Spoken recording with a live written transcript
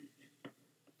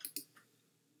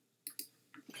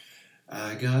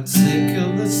I got sick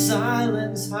of the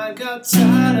silence, I got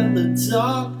tired of the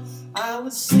dark. I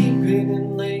was sleeping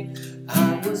in late,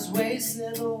 I was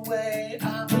wasting away,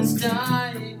 I was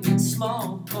dying in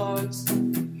small parts.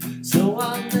 So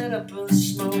I lit up a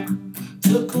smoke,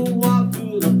 took a walk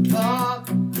through the park.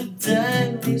 The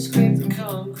dead leaves scraped the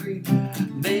concrete,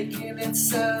 making it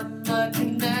sound like you're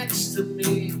next to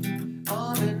me.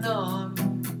 On and on,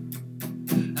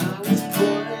 I was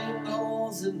pouring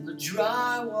holes in the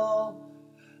drywall.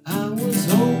 I was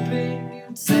hoping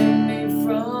you'd take me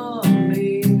from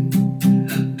me.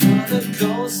 Gonna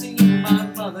go see my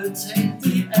mother, take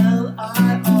the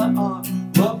LIRR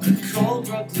up the cold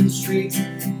Brooklyn streets,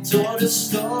 toward the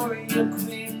story of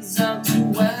Queens out to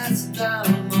West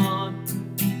Alamo.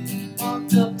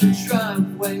 Walked up the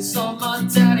driveway, saw my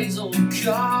daddy's old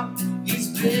car.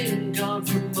 He's been gone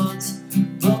for months,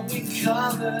 but we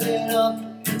covered it up.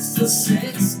 It still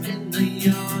sits in the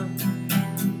yard.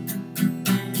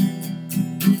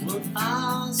 Well,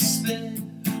 I'll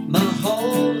spend my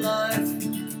whole life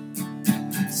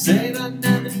saying I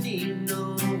never need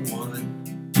no one,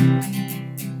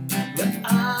 but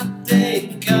I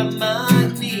think I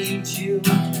might need you.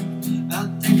 I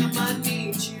think I might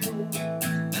need you.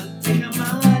 I think I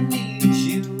might need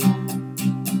you.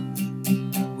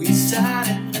 We sat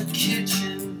in the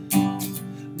kitchen.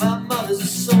 My mother's a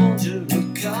soldier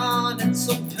of God, and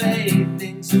some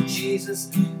paintings of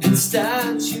Jesus and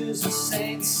statues of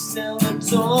saints still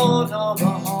adorn all the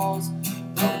halls.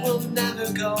 But we'll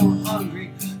never go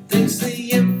hungry, thanks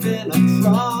the infant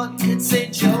abroad. And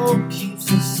St. Joe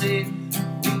keeps us safe.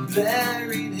 We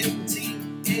buried him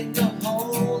deep in the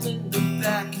hole in the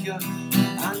backyard.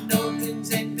 I know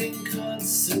things ain't been good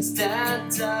since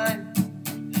Dad died.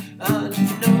 I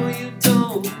know you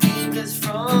don't need this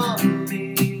from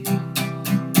me,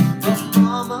 but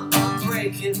Mama, I'm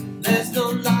breaking. There's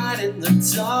no light in the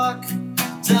dark.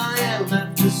 Diane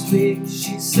left this week.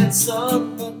 She said,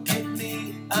 son, look at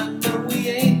me. I know we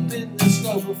ain't been this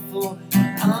low before.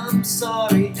 I'm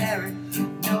sorry, Eric.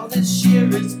 Know this year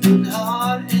has been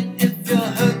hard, and if you're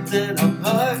hurt, then I'm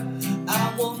hurt.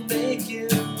 I won't make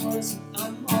it worse.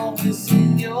 I'm always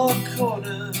in your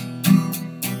corner.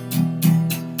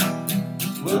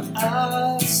 Well,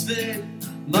 I've spent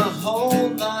my whole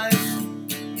life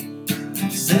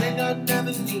saying I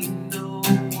never need no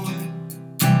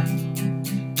one,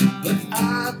 but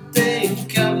I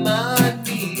think I might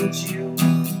need you.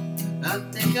 I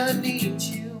think I need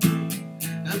you.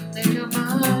 I think I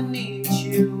might need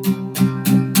you.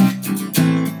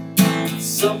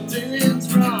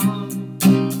 Something's wrong.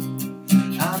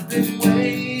 I've been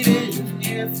waiting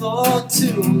here for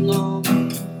too long.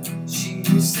 She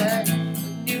said I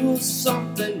knew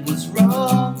something was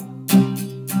wrong.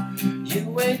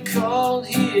 You ain't called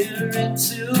here in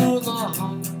too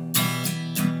long.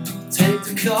 Take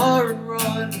the car and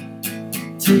run.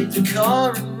 Take the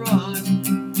car and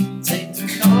run.